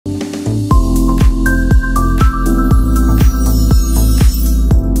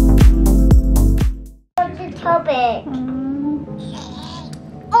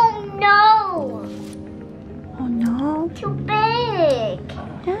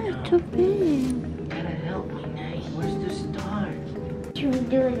too big. Gotta help me, Nate. Where's the start? To do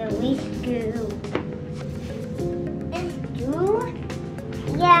the rescue. Let's do?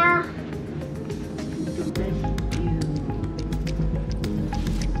 Yeah. The rescue.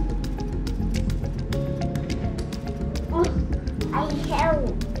 Oh, I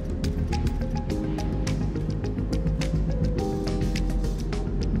help.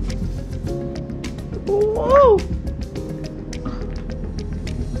 Whoa!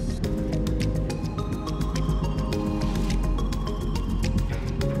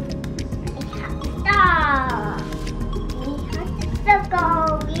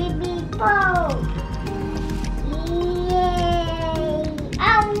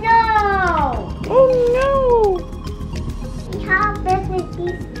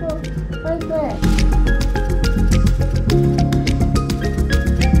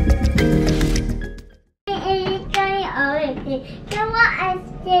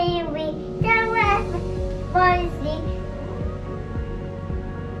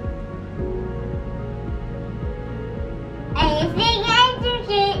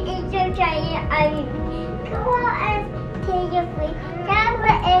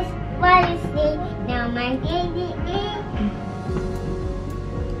 Now my baby is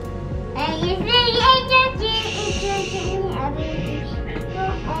and you say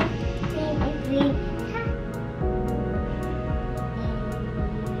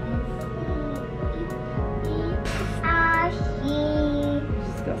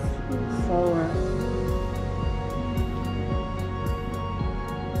Just go slower.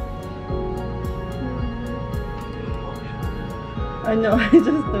 I know, I just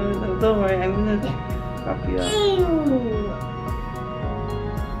don't worry, I'm gonna prop you up.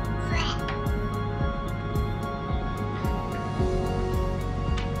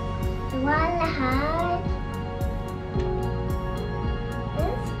 One heart.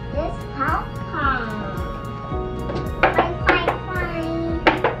 This is popcorn. Fine, fine, fine.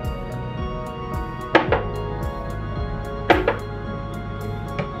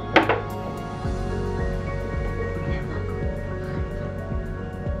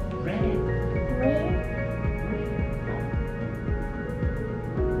 Red.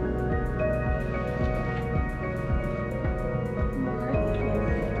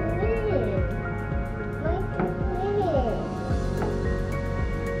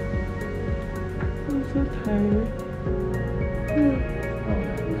 I'm so tired.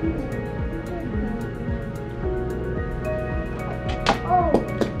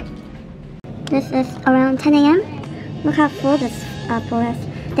 This is around 10 a.m. Look how full this pool is.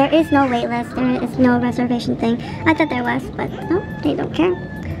 There is no wait list, there is no reservation thing. I thought there was, but no, they don't care.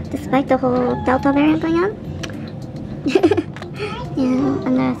 Despite the whole Delta variant going on. Yeah,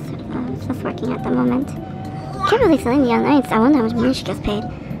 and there's just working at the moment. Can't really sell India nights. I wonder how much money she gets paid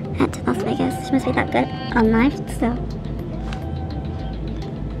at Las Vegas. She must be that good on life still.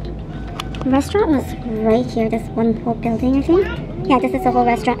 The restaurant was right here, this one whole building, I think. Yeah, this is a whole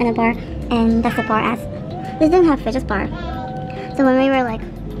restaurant and a bar, and that's a bar as. They didn't have fish, just bar. So when we were like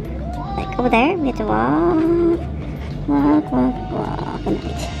over there, we had to walk, and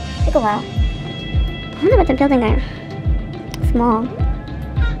it took a while. I wonder what they're building there. Small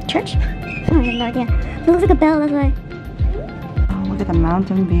church? I have no idea. It looks like a bell, that's why. Oh, look at the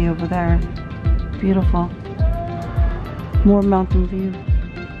mountain view over there. Beautiful. More mountain view.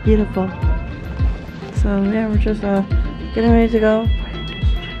 Beautiful. So yeah, we're just getting ready to go.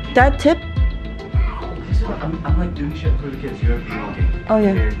 Dad, tip? I'm like doing shit for the kids. You're vlogging. Oh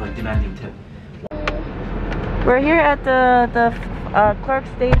yeah. You're like demanding tip. We're here at the Clark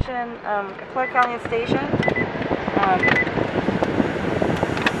Station, Clark County Station.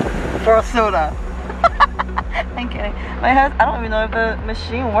 For a soda. I'm kidding. My house, I don't even know if the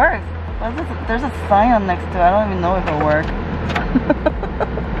machine works. There's a sign next to it. I don't even know if it'll work.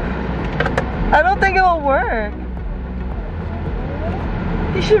 I don't think it will work.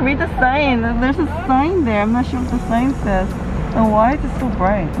 You should read the sign. There's a sign there. I'm not sure what the sign says. And why is it so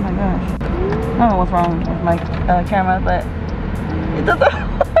bright? Oh my gosh. I don't know what's wrong with my camera, but it doesn't work.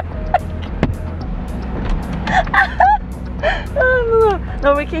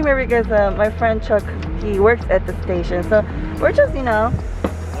 No, we came here because my friend Chuck, he works at the station. So we're just, you know.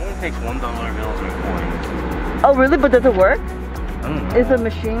 It only takes $1 bills or coins. Oh really? But does it work? I don't know. Is the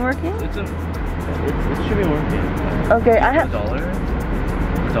machine working? It should be working. Okay, I have $1 or coins.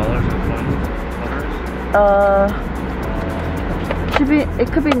 should be,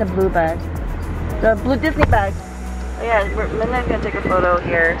 it could be in the blue bag. The blue Disney bag. Oh, yeah, Midnight's gonna take a photo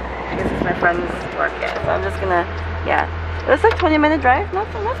here. This is my friend's work, yeah. So I'm just gonna, yeah. It's like 20-minute drive,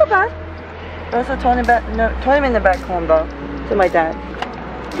 not so bad. That's a 20-minute back home though, to my dad.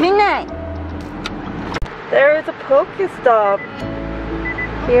 Midnight! There is a Pokestop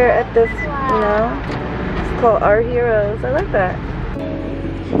here at this, you know, it's called Our Heroes. I like that.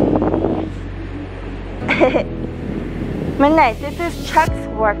 Midnight, this is Chuck's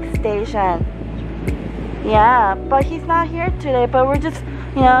workstation. Yeah, but he's not here today, but we're just,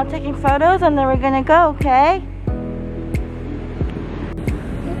 you know, taking photos and then we're gonna go, okay?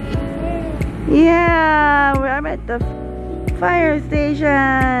 Yeah, we're at the fire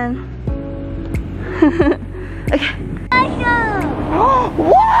station. Okay. Oh,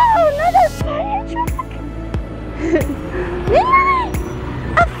 wow, another fire truck! Midnight!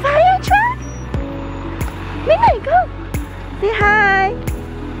 A fire truck? Midnight, go! Say hi!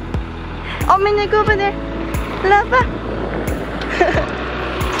 Oh, Midnight, go over there! Lava!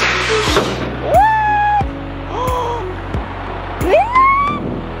 What? Midnight!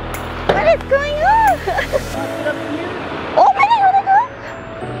 What is going on? Oh, Midnight, wanna go?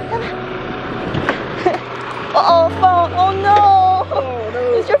 Uh-oh, phone. Oh no! Oh no!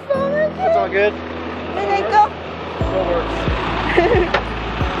 Is your phone okay? That's all good. Midnight, go! Still works.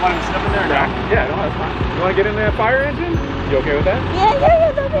 Want to sit up in there? Yeah, no, that's fine. You want to get in the fire engine? You okay with that? Yeah,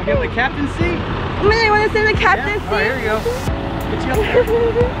 that's okay. Want to get in the captain's seat? Midnight, wanna sit in the captain's seat? Alright, here you go. Get you up there.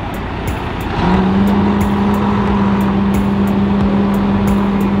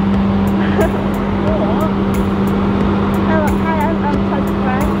 Hi, I'm Chuck's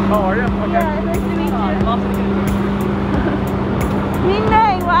friend. Oh, are you? Okay. Yeah, nice to meet you.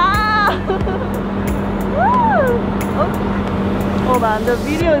 Midnight, wow! Woo! Oh, hold on, the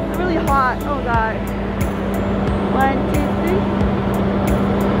video is really hot. Oh god. 1, 2, 3.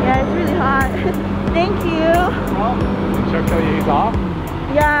 Yeah, it's really hot. Thank you. Well, did Chuck tell you he's off?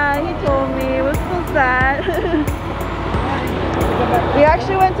 Yeah, he told me. It was so sad. We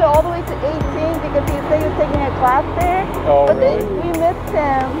actually went all the way to 18 because he said he was taking a class there. Oh, but really? then we missed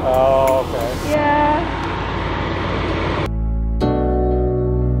him. Oh, okay. Yeah.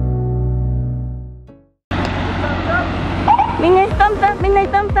 Midnight thumbs up, midnight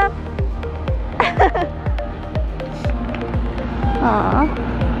thumbs up. 아,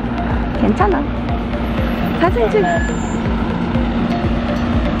 괜찮아. 사진 찍.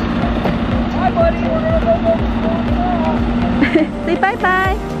 Hi, buddy. Say bye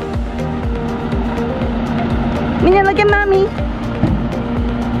bye. Minnie, look at mommy.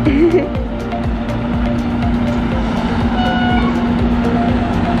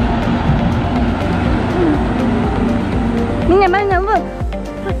 Minnie, look.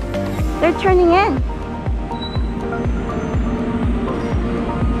 They're turning in.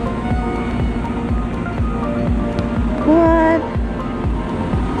 What?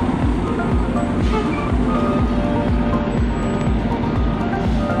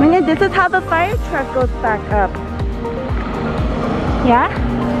 Minnie, this is how the fire truck goes back up. Yeah?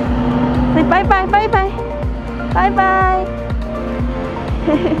 Say bye bye, bye bye. Bye bye.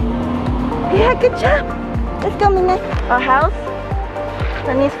 Yeah, good job. Let's go, Minnie. Our house,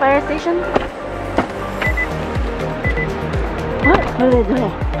 Sunny's fire station. What? What are they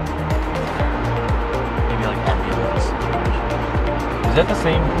doing? Maybe like ambulance. Is that the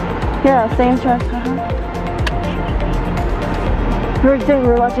same? Yeah, same truck.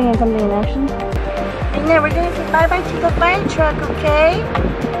 We're watching something in action. And then we're gonna say bye bye to the fire truck, okay?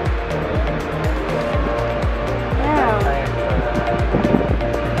 Yeah.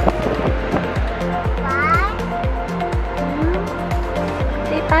 Bye.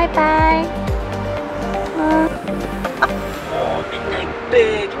 Say bye bye. Oh,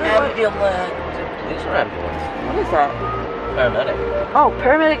 big ambulance. Is it police or ambulance? What is that? Paramedic. Oh,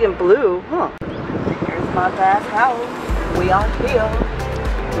 paramedic in blue. Huh. Here's my dad's house. We are here.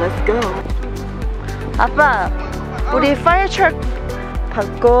 Let's go. 아빠, 우리 fire truck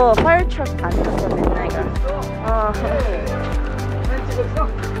받고 fire truck 안 탔어 맨날.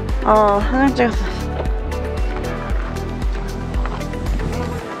 사진 찍었어.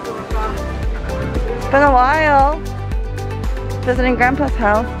 Been a while. Visiting Grandpa's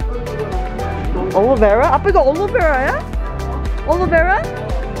house. Aloe vera? 아빠 이거 aloe vera야? Aloe vera?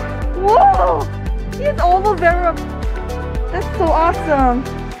 Whoa! He has aloe vera. That's so awesome.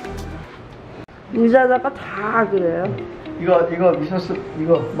 유자다가 다 그래요. 이거 미쳤어.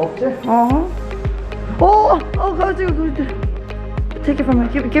 이거 먹지? 가지고 그래. Take it from her.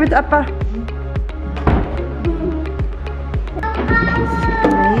 Give it to 아빠.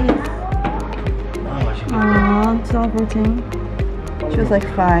 Celebrating. She was like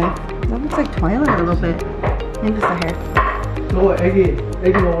 5. That looks like Twilight a little bit. Maybe it's the hair. 너 애기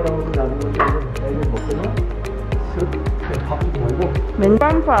먹으라고 나는 건데 애기 먹거든? 밥 말고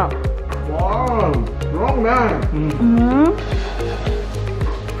맨빵빵. Wow, strong man.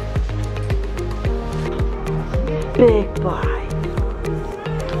 Big bite.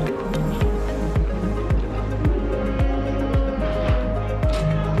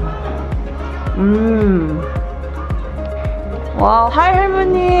 Wow, hi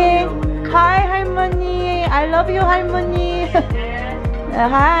할머니. Hi 할머니. I love you 할머니.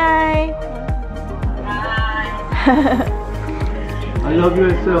 Hi. I love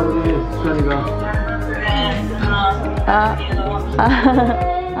you 했어요 우리 수찬이가. 커피 너무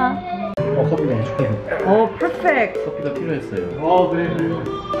좋아요. Oh, perfect. 커피가 필요했어요. 네.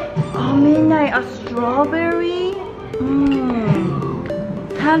 Oh, midnight, a strawberry.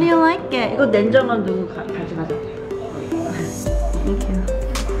 How do you like it? 이거 냉장고 두고 가져가자. Thank you.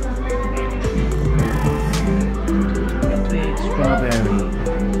 Big strawberry.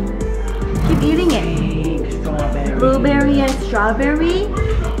 Keep eating it. Big strawberry. Blueberry and strawberry.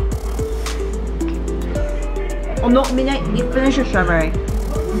 Oh no, midnight, you finish your strawberry.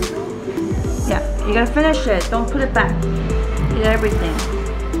 Yeah, you gotta finish it. Don't put it back. Eat everything.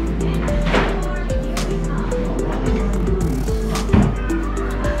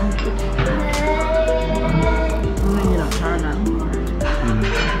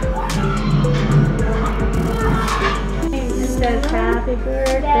 It says happy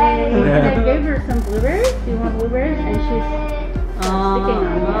birthday. And I gave her some blueberries. Do you want blueberries? And she's sticking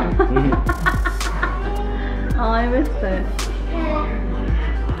on me. Oh, I missed it.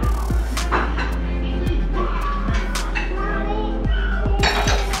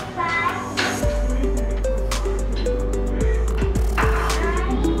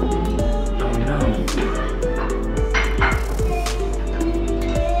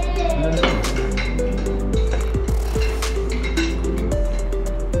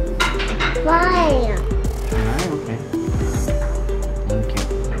 Why? Okay. Thank you.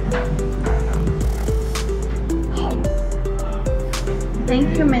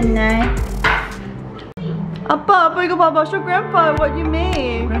 Thank you, midnight. 아빠 이거 봐봐. Show grandpa what you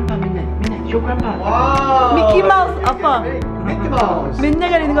made. Grandpa, midnight, show grandpa. Wow. 미키 마우스 아빠. Mickey Mouse.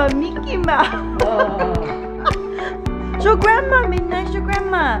 midnight가 있는 거 미키 마우스. Show grandma, midnight. Show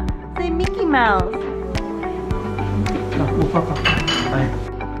grandma. Say Mickey Mouse.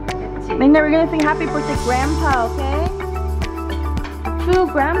 Midnight, we're gonna sing happy birthday, grandpa. Okay? To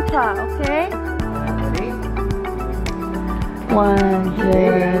grandpa. Okay? Ready? 1,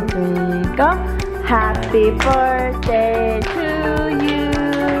 2, 3, go. Happy birthday to you.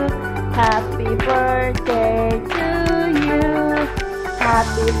 Happy birthday to you.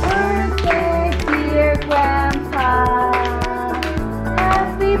 Happy birthday, dear grandpa.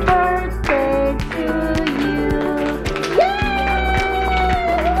 Happy birthday to you. Yay!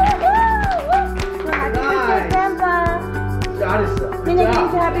 So happy birthday, grandpa. 잘했어. Minnie,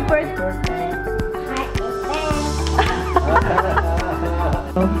 say happy birthday.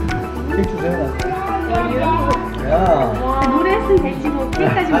 케이크 주세요. 야. 노래 했으면 됐지 뭐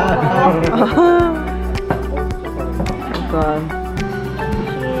케이크까지 먹어.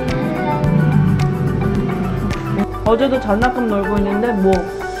 어제도 장난감 놀고 있는데 뭐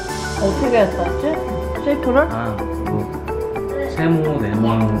어떻게 했었지? 쉐이프를? 세모, 네모.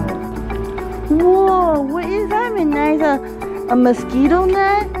 Whoa, what is that, Midnight? A mosquito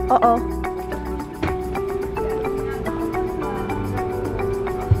net? Uh-oh.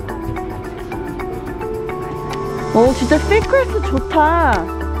 오, 진짜 fake grass 좋다.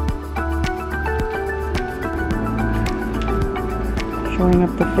 Showing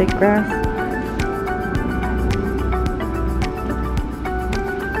up the fake grass.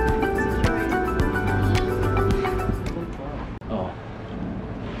 Oh.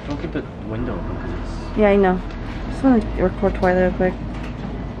 Don't keep the window open because it's... Yeah, I know. Just want to record Twilight real quick.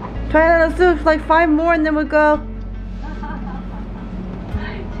 Twilight, let's do like 5 more and then we'll go.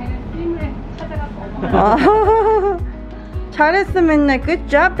 잘했어, Midnight. Good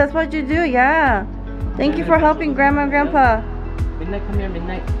job. That's what you do. Yeah. Thank you for helping Grandma and Grandpa. Midnight, come here,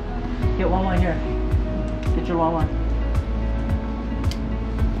 Midnight. Get Wawa here. Get your Wawa.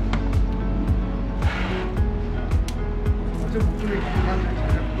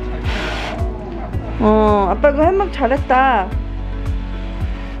 아빠 이거 해먹 잘했다.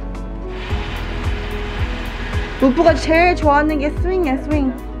 우프가 제일 좋아하는 게 스윙이야,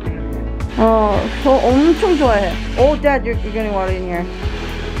 스윙. 저 엄청 좋아해. Oh, Dad, you're getting water in here.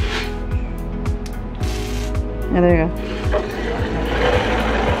 Yeah, there you go.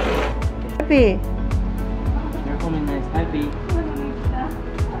 Happy. Careful, Midnight. Happy.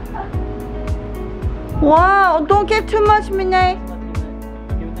 Wow, don't get too much, Midnight.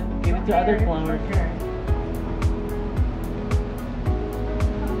 Give it to other flowers.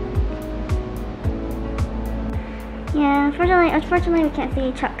 Yeah, unfortunately we can't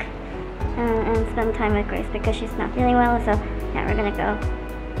see Chuck. and spend time with Grace because she's not feeling well. So yeah, we're gonna go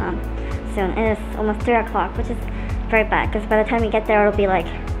soon. It is almost 3 o'clock, which is very bad because by the time we get there, it'll be like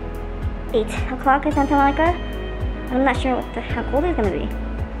 8 o'clock or something like that. I'm not sure how cold it's gonna be.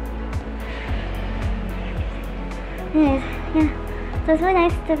 Anyways, yeah. So it's really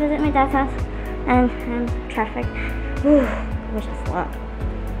nice to visit my dad's house and traffic. Whew, wish it slept.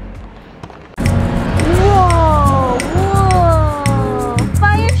 Whoa! Whoa!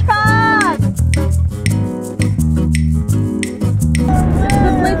 Fire truck! This is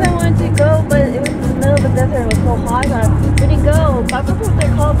the place I wanted to go, but it was in the middle of the desert. It was so hot. We didn't go. I don't know what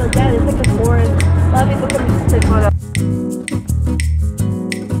they're called, but yeah, it's like a forest. A lot of people come to take photos.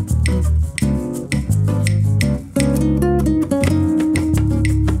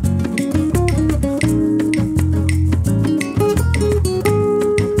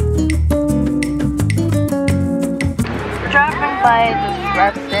 By this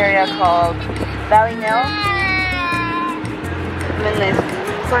rest area called Valley Mill. And then there's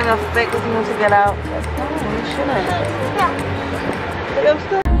sort of thick if you want to get out. But, oh, you shouldn't. But I'm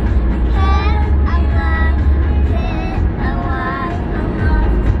still.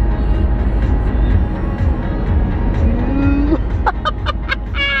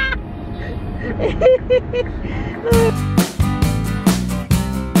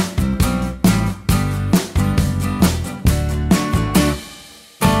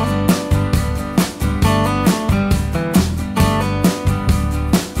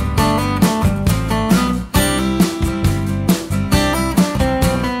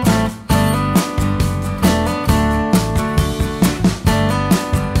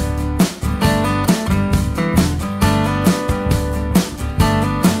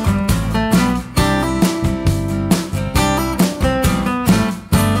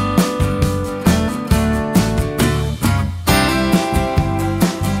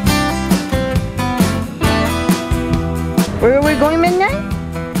 Where are we going midnight?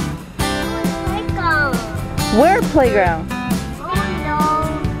 Playground. Where playground? Oh no.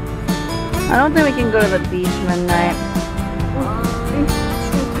 I don't think we can go to the beach midnight. No.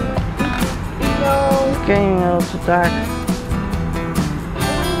 It's getting a little too dark.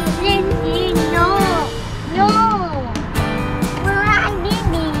 No. No. Where are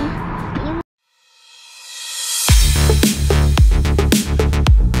Vivi?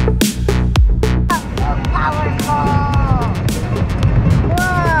 Powerful.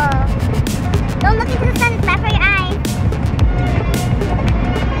 Don't look into the sun, it's bad for your eyes.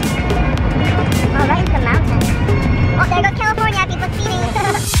 Oh, right into the mountain. Oh, there goes California, people speeding.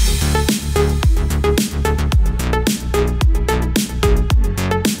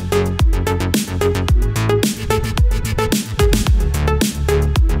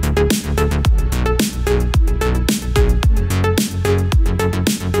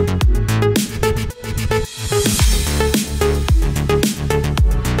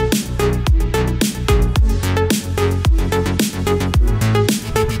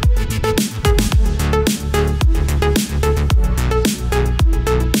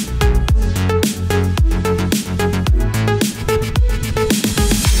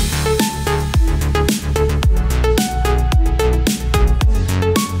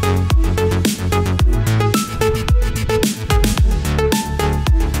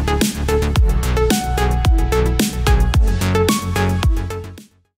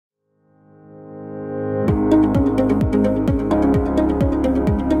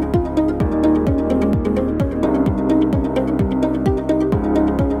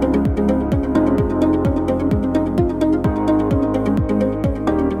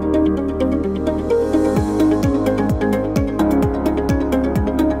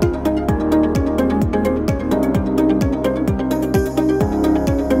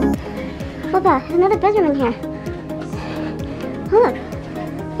 There's another bedroom in here. Oh, look.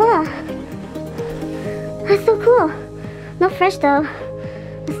 Wow. That's so cool. No fridge though.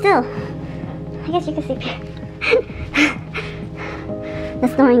 But still, I guess you can sleep here. The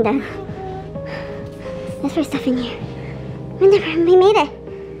snoring den. There's free stuff in here. We made it.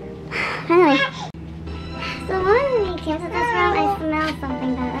 Finally. So when we came to this room, I smelled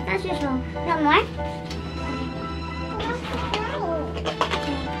something that that's usual. You want more?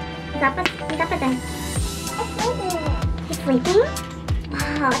 He's up again. He's sleeping?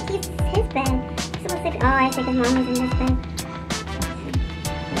 Oh, he's his bed. He's supposed to sleep. Oh, I think his mom is in this bed.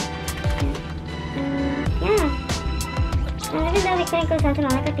 Yeah. And even though we couldn't go to Santa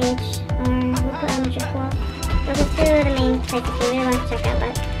Monica Beach or Local Elementary School, those are two of the main places we really want to check out.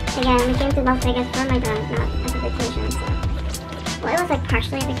 But again, we came to Las Vegas for my dad, not as a vacation. So, well, it was like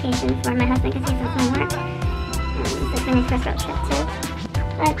partially a vacation for my husband because he's on homework. This has been his first road trip too.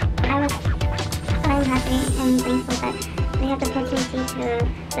 But I'm happy and thankful that we have the opportunity to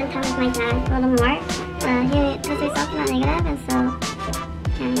spend time with my dad a little more. He tests results not negative, and so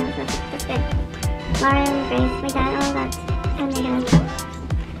yeah, that's good. Lauren, Grace, my dad, all that's kind of negative.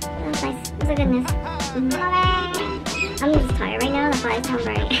 That was nice. It was a good news. I'm just tired right now. That's why I sound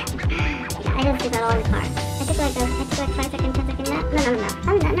very. Yeah, I don't sleep at all in the car. I took like 5 second, 10 second nap. No,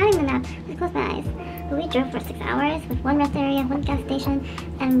 not even a nap. I closed my eyes. But we drove for 6 hours with 1 rest area, 1 gas station,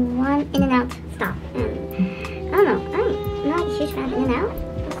 and 1 in and out stop. And I don't know. I'm not a huge fan of in and out.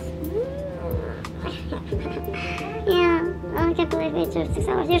 Yeah, I can't believe we drove 6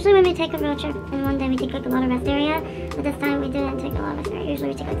 hours. Usually when we take a road trip, and one day we take like a lot of rest area, but this time we didn't take a lot of rest area. Usually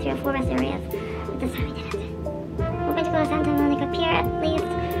we take like 3 or 4 rest areas, but this time we didn't. We're going to go to Santa Monica Pier at least,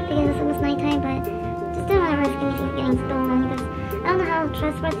 because it's almost nighttime, but just don't want to risk anything getting stolen, because I don't know how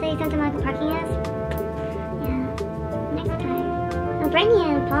trustworthy Santa Monica parking is. Yeah, next time. Well, Brittany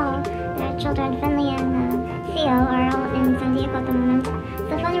and Paul, their children, Finley and Theo, are all in San Diego at the moment.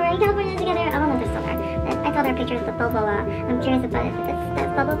 So funny, we're in California together. I don't know if they're still there. I saw their pictures of Bubble. I'm curious about if it's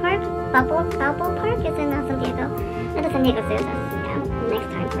that Bubble Park. Bubble Park is in San Diego. Not the San Diego Zoo. That's next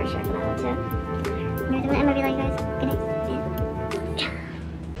time for sure for that one too. I'm gonna end my video, guys. Good night.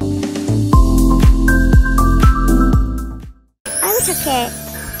 I was okay.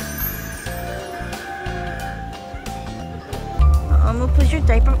 I'm gonna put your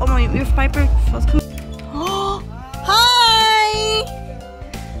diaper. Oh my, your diaper was coming. Oh, hi!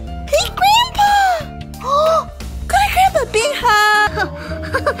 Hey, Grandpa! Oh, good, Grandpa, big hug!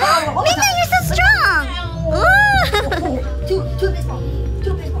 Mina, you're so strong! Two fist bump.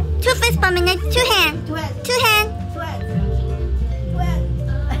 Two fist bump, Mina. 2 hands. 2 hands.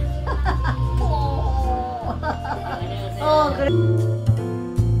 Oh, good.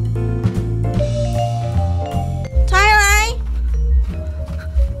 Twilight!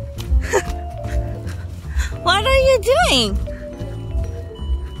 What are you doing?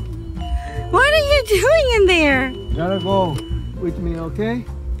 What are you doing in there? You gotta go with me, okay?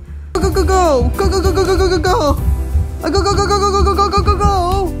 Go, go, go, go, go, go, go, go, go, go, go. Go, go, go, go, go, go, go, go, go, go, go.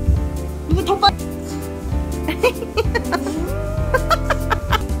 이거 더 빨리.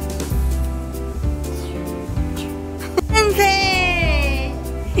 냄새.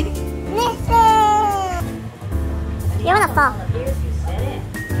 예원았어.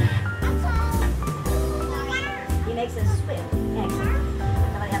 He makes us swift. Excellent.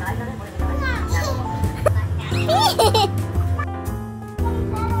 Somebody have eyes on it?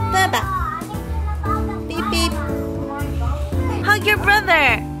 봐봐. Beep beep. Hug your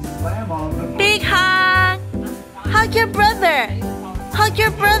brother. Big hug. Hug your brother. Hug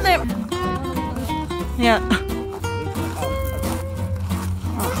your brother. Yeah.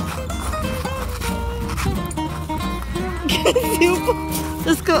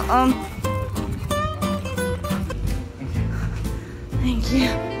 Let's go. Thank you.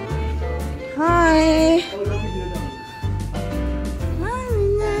 Hi.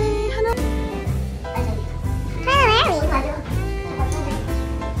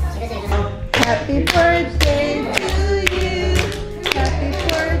 Happy birthday to you. Happy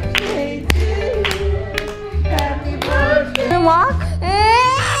birthday to you. Happy birthday. Wanna walk?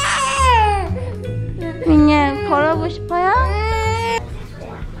 민야 걸어보고 싶어요?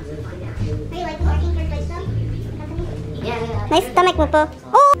 Nice stomach, Mopo.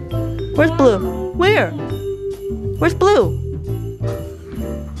 Oh! Where's Blue? Where? Where's Blue?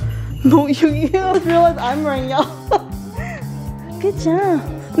 No, you just realized I'm wearing yellow. Good job.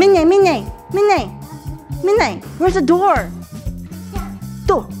 Midnight. Where's the door?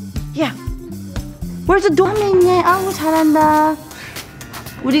 Door. Yeah. Where's the door? Midnight. 아우 잘한다.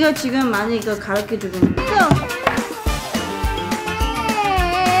 우리가 지금 많이 이거 가르쳐주고 있는 거죠?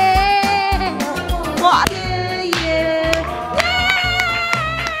 와.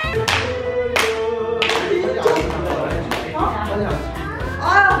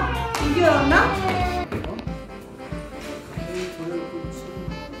 이겼나?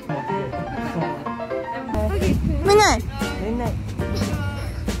 맨날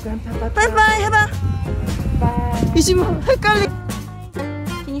바이바이 해봐. 이제 뭐 헷갈리.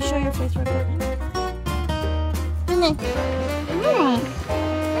 Can you show your face real quick? 맨날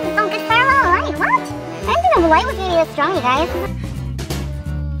Some good parallel light. What? I didn't think the light was really this strong, you guys.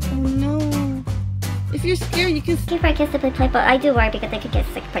 Oh no. If you're scared, you can. Looking for a kids to play, but I do worry because they could get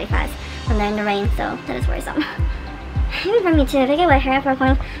sick pretty fast when they're in the rain, so that is worrisome. Even for me too. If I get wet hair for a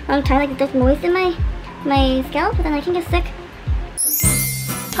long time, like there's moist in my scalp, then I can get sick.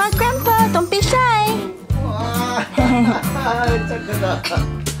 Hi, Grandpa. Don't be shy. 착하다.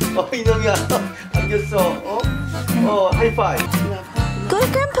 이놈이야. 안겼어. 하이파이브. Good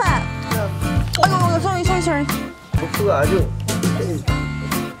grandpa. Oh, sorry. 복수가 아주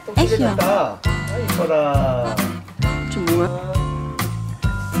똑똑하게 됐다. 아, 이뻐라. 저 뭐야?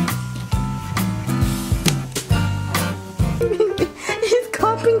 He's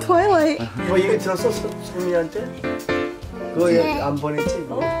copying Twilight. 뭐 얘기 들었어? 소미한테? 그거 얘기 안 보냈지?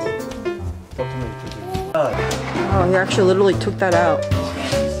 그거? 다큐멘터리. Oh, he actually literally took that out.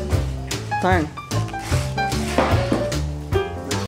 Darn.